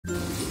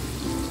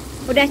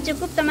Udah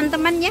cukup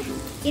teman-teman ya.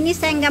 Ini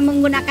saya nggak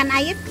menggunakan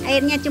air,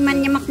 airnya cuma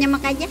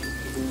nyemek-nyemek aja.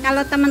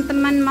 Kalau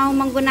teman-teman mau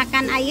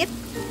menggunakan air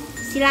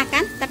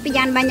silahkan, tapi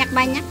jangan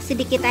banyak-banyak,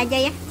 sedikit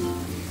aja ya.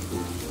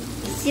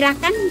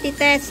 Silahkan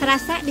dites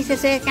rasa,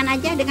 disesuaikan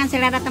aja dengan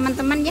selera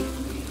teman-teman ya.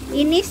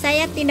 Ini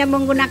saya tidak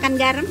menggunakan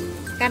garam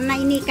karena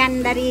ini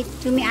kan dari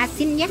cumi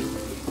asin ya.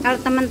 Kalau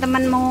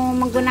teman-teman mau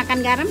menggunakan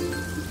garam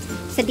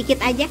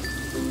sedikit aja.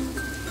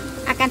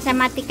 Akan saya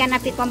matikan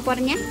api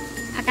kompornya,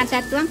 akan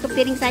saya tuang ke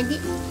piring saji.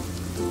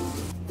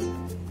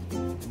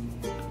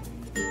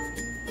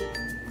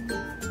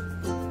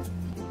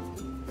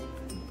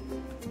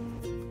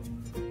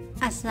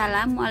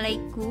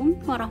 Assalamualaikum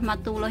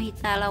warahmatullahi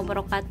taala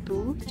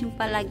wabarakatuh.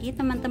 Jumpa lagi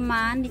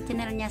teman-teman di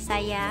channelnya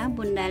saya,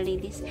 Bunda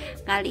Lilis.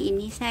 Kali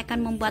ini saya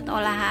akan membuat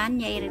olahan,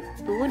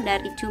 yaitu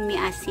dari cumi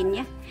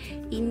asin ya.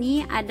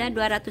 Ini ada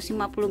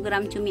 250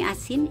 gram cumi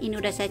asin. Ini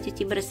udah saya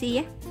cuci bersih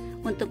ya,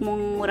 untuk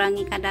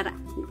mengurangi kadar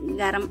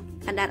garam,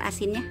 kadar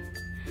asinnya.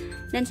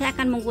 Dan saya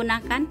akan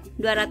menggunakan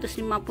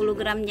 250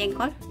 gram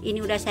jengkol.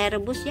 Ini udah saya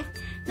rebus ya.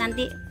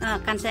 Nanti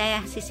akan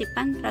saya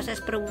sisipkan proses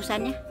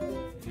perebusannya.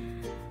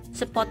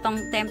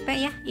 Sepotong tempe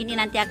ya, ini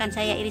nanti akan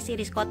saya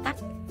iris-iris kotak.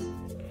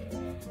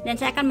 Dan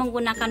saya akan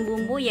menggunakan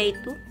bumbu,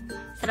 yaitu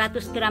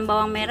 100 gram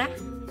bawang merah.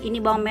 Ini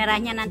bawang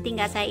merahnya nanti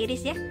nggak saya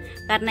iris ya,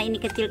 karena ini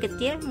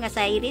kecil-kecil, nggak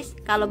saya iris.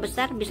 Kalau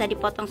besar bisa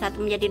dipotong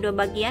satu menjadi 2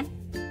 bagian.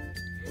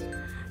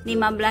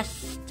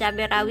 15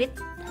 cabai rawit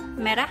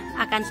merah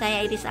akan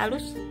saya iris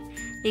halus.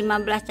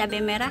 15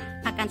 cabai merah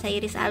akan saya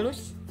iris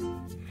halus.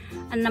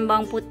 6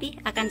 bawang putih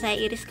akan saya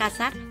iris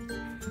kasar.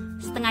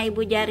 Setengah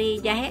ibu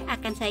jari jahe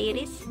akan saya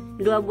iris.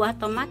 2 buah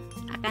tomat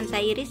akan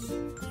saya iris.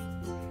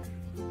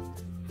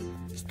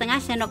 Setengah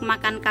sendok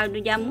makan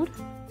kaldu jamur.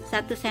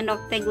 1 sendok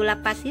teh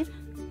gula pasir.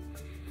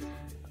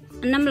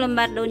 6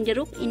 lembar daun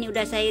jeruk, ini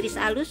udah saya iris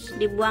halus.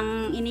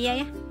 Dibuang ini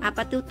ya,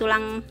 apa tuh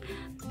tulang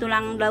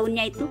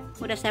daunnya itu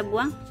udah saya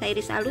buang, saya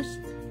iris halus.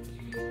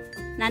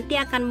 Nanti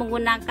akan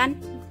menggunakan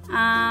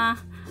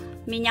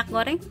minyak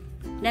goreng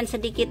dan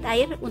sedikit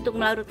air untuk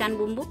melarutkan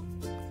bumbu.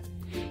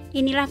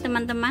 Inilah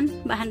teman-teman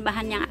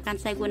bahan-bahan yang akan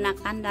saya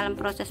gunakan dalam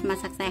proses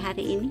masak saya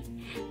hari ini.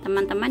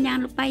 Teman-teman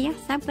jangan lupa ya,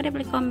 subscribe,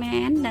 like,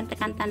 komen, dan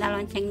tekan tanda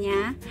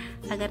loncengnya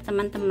agar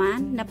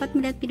teman-teman dapat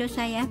melihat video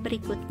saya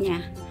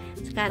berikutnya.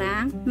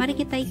 Sekarang mari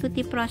kita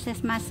ikuti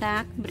proses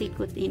masak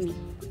berikut ini.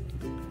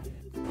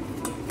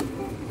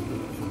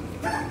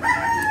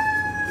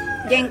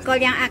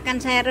 Jengkol yang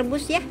akan saya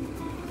rebus ya,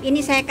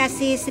 ini saya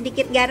kasih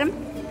sedikit garam.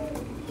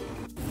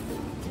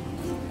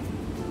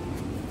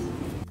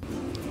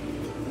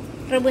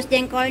 Rebus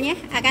jengkolnya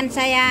akan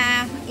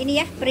saya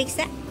ini ya,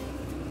 periksa.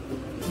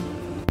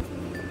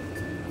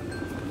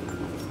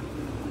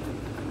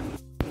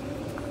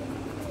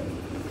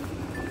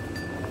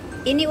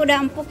 Ini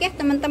udah empuk ya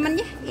teman-teman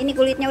ya. Ini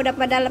kulitnya udah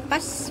pada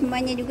lepas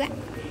semuanya juga.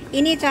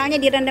 Ini soalnya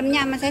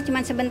direndamnya sama saya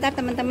cuma sebentar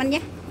teman-teman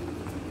ya,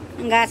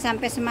 nggak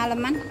sampai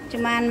semalaman,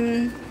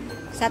 cuman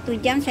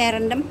 1 jam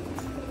saya rendam,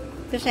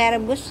 terus saya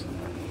rebus.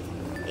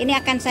 Ini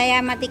akan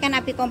saya matikan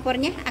api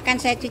kompornya, akan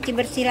saya cuci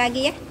bersih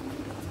lagi ya.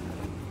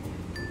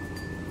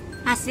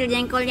 Hasil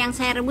jengkol yang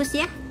saya rebus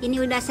ya,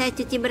 ini udah saya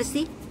cuci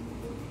bersih.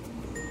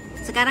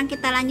 Sekarang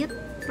kita lanjut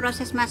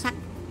proses masak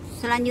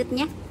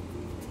selanjutnya.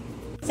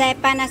 Saya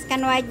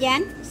panaskan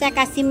wajan, saya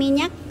kasih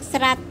minyak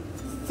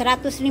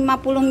 150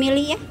 ml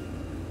ya,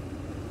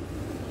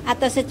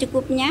 atau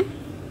secukupnya.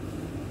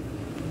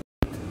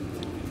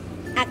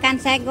 Akan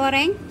saya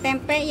goreng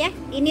tempe ya.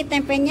 Ini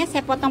tempenya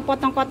saya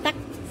potong-potong kotak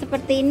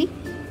seperti ini,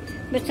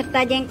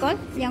 beserta jengkol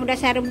yang udah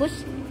saya rebus.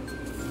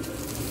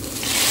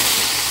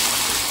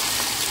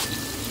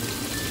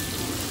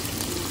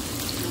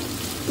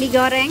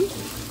 Digoreng,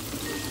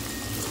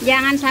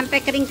 jangan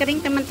sampai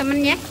kering-kering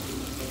teman-teman ya.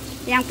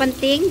 Yang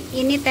penting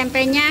ini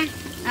tempenya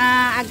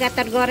agak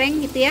tergoreng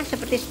gitu ya,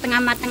 seperti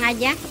setengah matang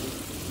aja.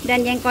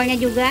 Dan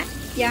jengkolnya juga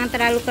jangan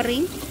terlalu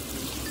kering.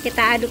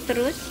 Kita aduk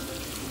terus.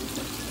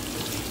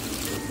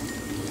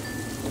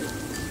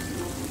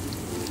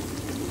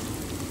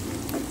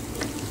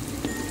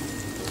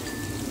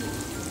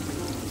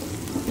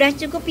 Udah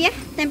cukup ya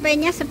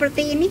tempenya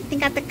seperti ini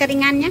tingkat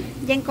kekeringannya.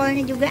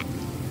 Jengkolnya juga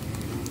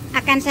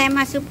akan saya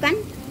masukkan.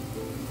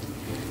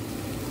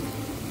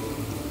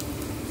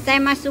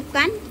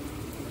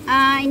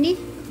 Ini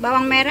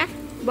bawang merah,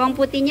 bawang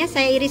putihnya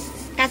saya iris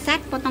kasar,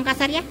 potong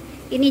kasar ya.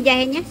 Ini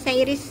jahenya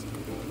saya iris.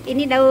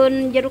 Ini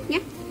daun jeruknya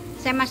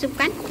saya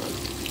masukkan.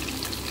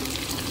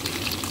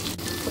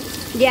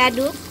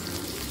 Diaduk.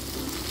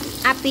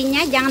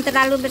 Apinya jangan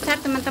terlalu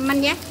besar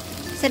teman-teman ya,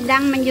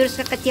 sedang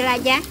menjurus kecil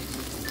aja.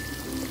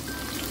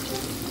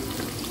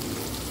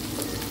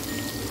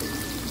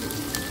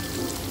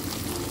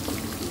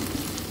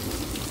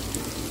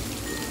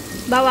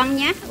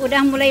 Bawangnya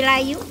udah mulai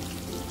layu,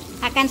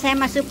 akan saya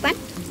masukkan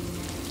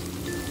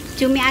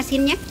cumi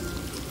asinnya.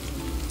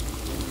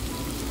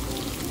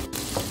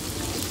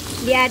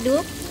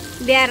 Diaduk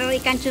biar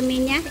ikan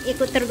cuminya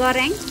ikut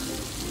tergoreng.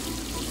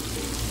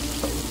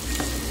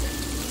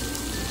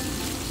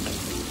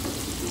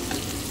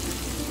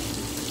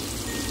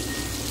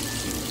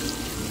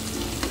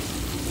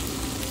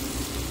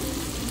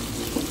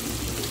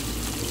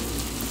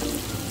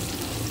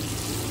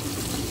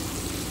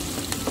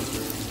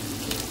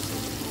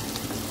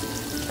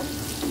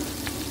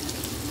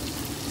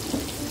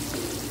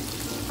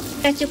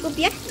 Udah cukup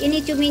ya,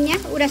 ini cuminya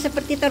udah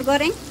seperti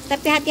tergoreng,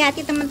 tapi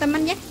hati-hati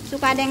teman-teman ya,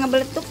 suka ada yang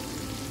ngebeletuk.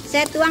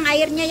 Saya tuang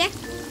airnya ya,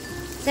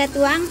 saya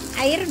tuang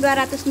air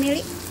 200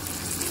 ml.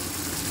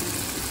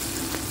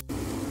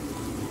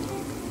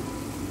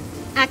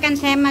 Akan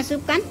saya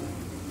masukkan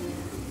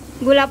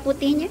gula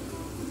putihnya,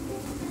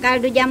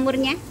 kaldu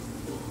jamurnya,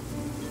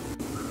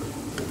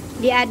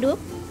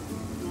 diaduk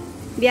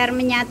biar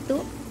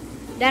menyatu,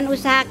 dan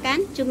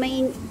usahakan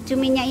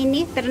cuminya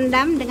ini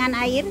terendam dengan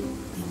air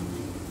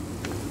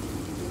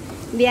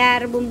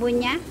biar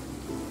bumbunya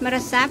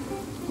meresap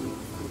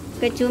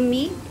ke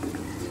cumi,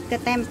 ke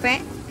tempe,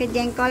 ke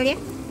jengkol ya.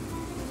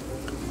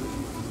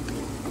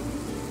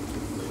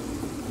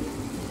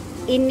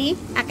 Ini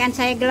akan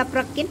saya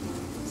geleprokin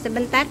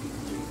sebentar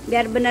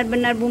biar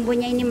benar-benar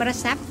bumbunya ini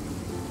meresap.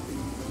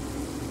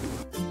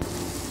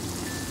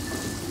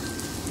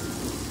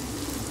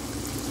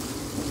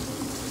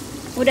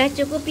 Udah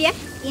cukup ya,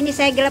 ini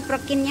saya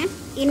geleprokinnya.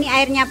 Ini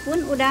airnya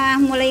pun udah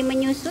mulai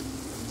menyusut.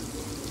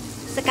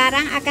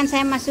 Sekarang akan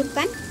saya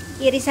masukkan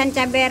irisan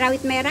cabai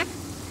rawit merah,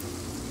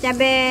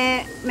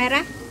 cabai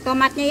merah,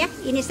 tomatnya ya,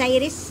 ini saya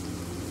iris.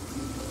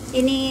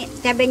 Ini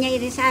cabenya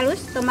iris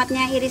halus,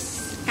 tomatnya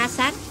iris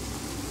kasar.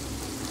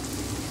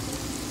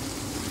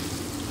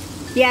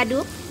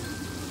 Diaduk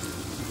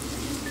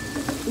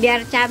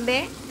biar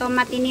cabai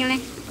tomat ini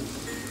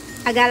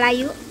agak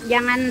layu,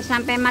 jangan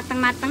sampai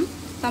mateng-mateng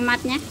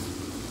tomatnya.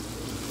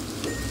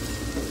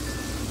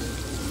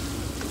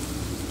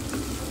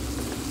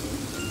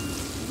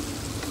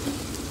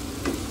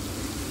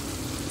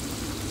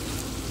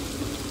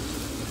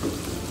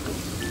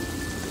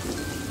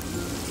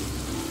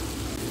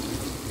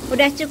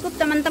 Udah cukup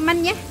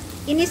teman-teman ya.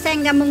 Ini saya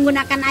nggak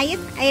menggunakan air,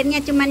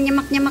 airnya cuma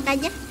nyemek-nyemek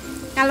aja.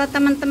 Kalau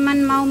teman-teman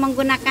mau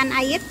menggunakan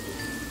air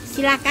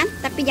silakan,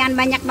 tapi jangan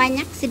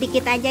banyak-banyak,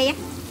 sedikit aja ya.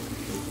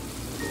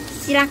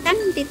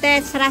 Silakan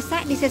dites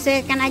rasa,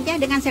 disesuaikan aja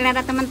dengan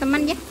selera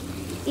teman-teman ya.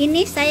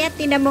 Ini saya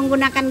tidak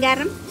menggunakan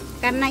garam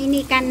karena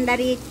ini ikan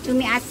dari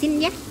cumi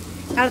asin ya.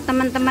 Kalau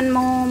teman-teman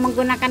mau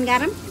menggunakan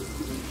garam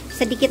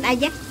sedikit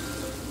aja.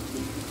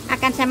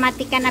 Akan saya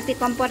matikan api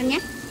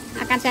kompornya,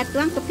 akan saya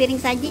tuang ke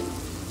piring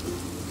saji.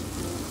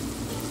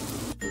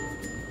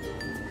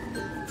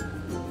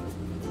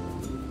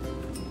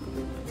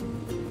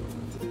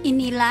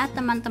 Inilah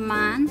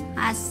teman-teman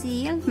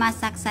hasil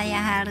masak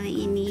saya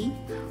hari ini.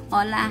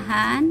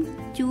 Olahan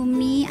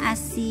cumi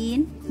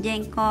asin,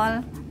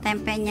 jengkol,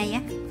 tempenya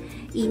ya.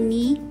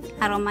 Ini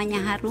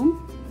aromanya harum,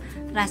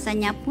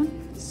 rasanya pun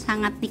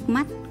sangat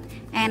nikmat,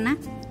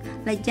 enak,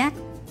 lezat,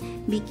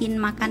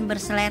 bikin makan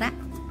berselera.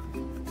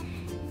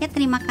 Ya,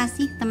 terima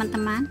kasih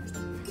teman-teman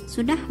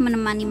sudah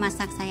menemani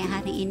masak saya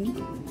hari ini.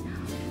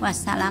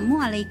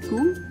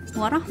 Wassalamualaikum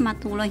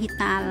warahmatullahi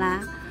taala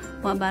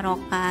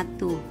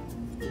wabarakatuh.